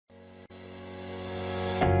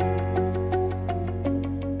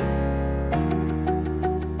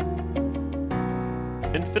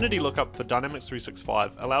Infinity Lookup for Dynamics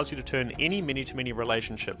 365 allows you to turn any many-to-many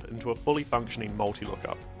relationship into a fully functioning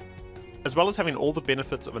multi-lookup. As well as having all the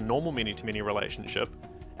benefits of a normal many-to-many relationship,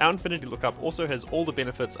 our Infinity Lookup also has all the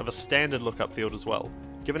benefits of a standard lookup field as well,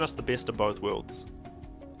 giving us the best of both worlds.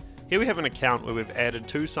 Here we have an account where we've added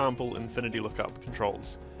two sample Infinity Lookup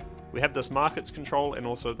controls. We have this markets control and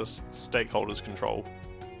also this stakeholders control.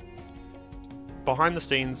 Behind the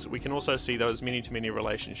scenes, we can also see those many-to-many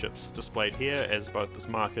relationships displayed here as both this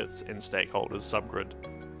markets and stakeholders subgrid.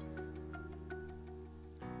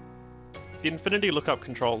 The Infinity Lookup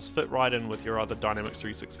controls fit right in with your other Dynamics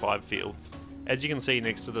 365 fields, as you can see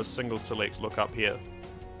next to this single select lookup here.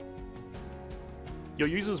 Your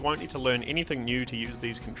users won't need to learn anything new to use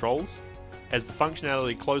these controls, as the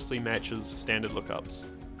functionality closely matches standard lookups.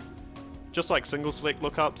 Just like single select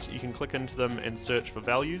lookups, you can click into them and search for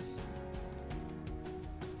values,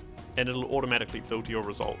 and it'll automatically filter your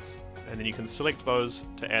results, and then you can select those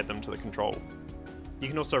to add them to the control. You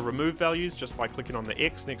can also remove values just by clicking on the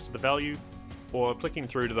X next to the value, or clicking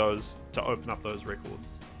through to those to open up those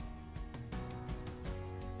records.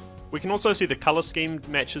 We can also see the color scheme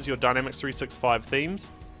matches your Dynamics 365 themes,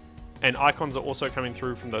 and icons are also coming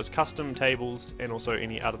through from those custom tables and also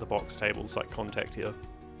any out-of-the-box tables like contact here.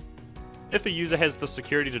 If a user has the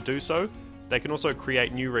security to do so, they can also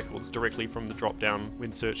create new records directly from the drop-down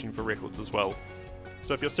when searching for records as well.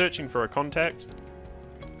 So if you're searching for a contact,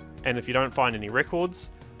 and if you don't find any records,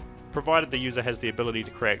 provided the user has the ability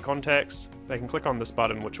to create contacts, they can click on this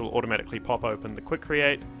button which will automatically pop open the Quick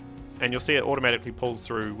Create, and you'll see it automatically pulls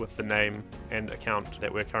through with the name and account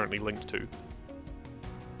that we're currently linked to.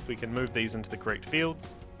 We can move these into the correct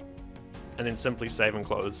fields, and then simply save and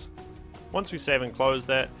close. Once we save and close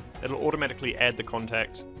that, it'll automatically add the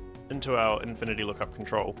contact into our Infinity Lookup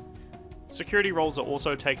control. Security roles are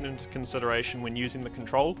also taken into consideration when using the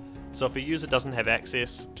control, so if a user doesn't have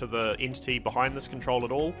access to the entity behind this control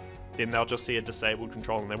at all, then they'll just see a disabled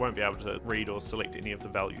control and they won't be able to read or select any of the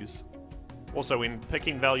values. Also, when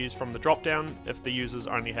picking values from the drop-down, if the users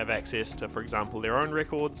only have access to, for example, their own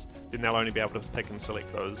records, then they'll only be able to pick and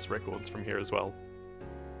select those records from here as well.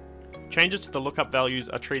 Changes to the lookup values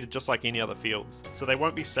are treated just like any other fields, so they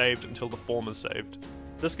won't be saved until the form is saved.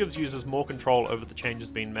 This gives users more control over the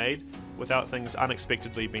changes being made, without things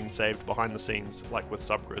unexpectedly being saved behind the scenes, like with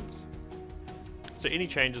subgrids. So any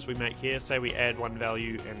changes we make here, say we add one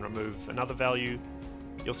value and remove another value,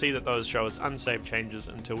 you'll see that those show as unsaved changes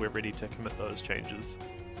until we're ready to commit those changes.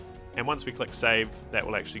 And once we click save, that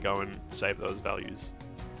will actually go and save those values.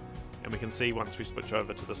 And we can see once we switch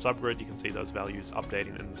over to the subgrid, you can see those values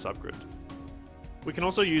updating in the subgrid. We can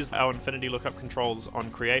also use our Infinity Lookup controls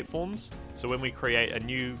on create forms. So when we create a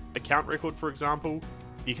new account record, for example,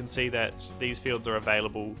 you can see that these fields are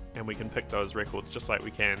available and we can pick those records just like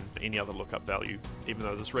we can any other lookup value. Even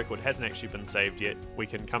though this record hasn't actually been saved yet, we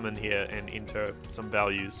can come in here and enter some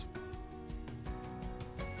values.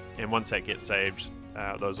 And once that gets saved,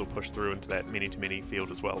 those will push through into that many-to-many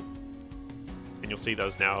field as well. And you'll see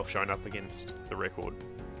those now showing up against the record.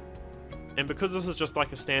 And because this is just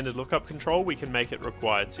like a standard lookup control, we can make it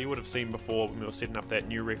required. So you would have seen before when we were setting up that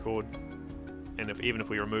new record, and even if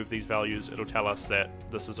we remove these values, it'll tell us that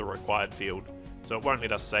this is a required field. So it won't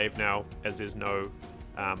let us save now, as there's no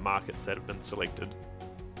markets that have been selected.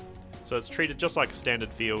 So it's treated just like a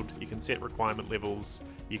standard field. You can set requirement levels,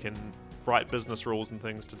 you can write business rules and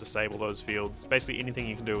things to disable those fields. Basically anything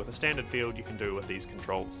you can do with a standard field, you can do with these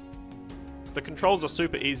controls. The controls are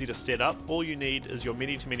super easy to set up. All you need is your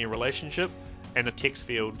many-to-many relationship and a text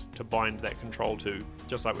field to bind that control to,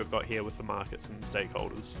 just like we've got here with the markets and the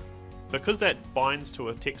stakeholders. Because that binds to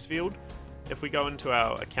a text field, if we go into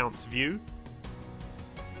our accounts view,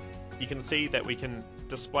 you can see that we can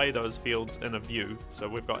display those fields in a view. So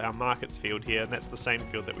we've got our markets field here, and that's the same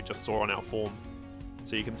field that we just saw on our form.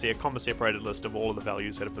 So you can see a comma-separated list of all of the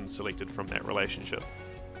values that have been selected from that relationship.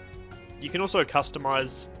 You can also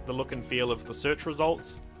customize the look and feel of the search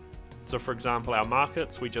results. So for example, our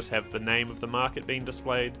markets, we just have the name of the market being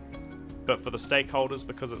displayed. But for the stakeholders,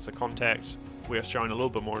 because it's a contact, we are showing a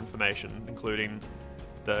little bit more information, including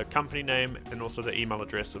the company name and also the email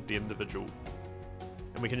address of the individual.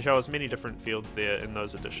 And we can show as many different fields there in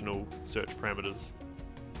those additional search parameters.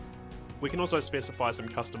 We can also specify some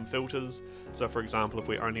custom filters. So for example, if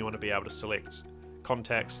we only want to be able to select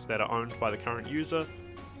contacts that are owned by the current user,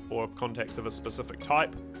 or contacts of a specific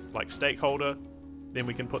type, like stakeholder, then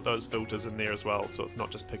we can put those filters in there as well, so it's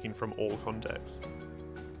not just picking from all contacts.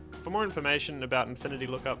 For more information about Infinity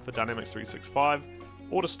Lookup for Dynamics 365,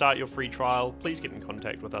 or to start your free trial, please get in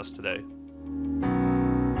contact with us today.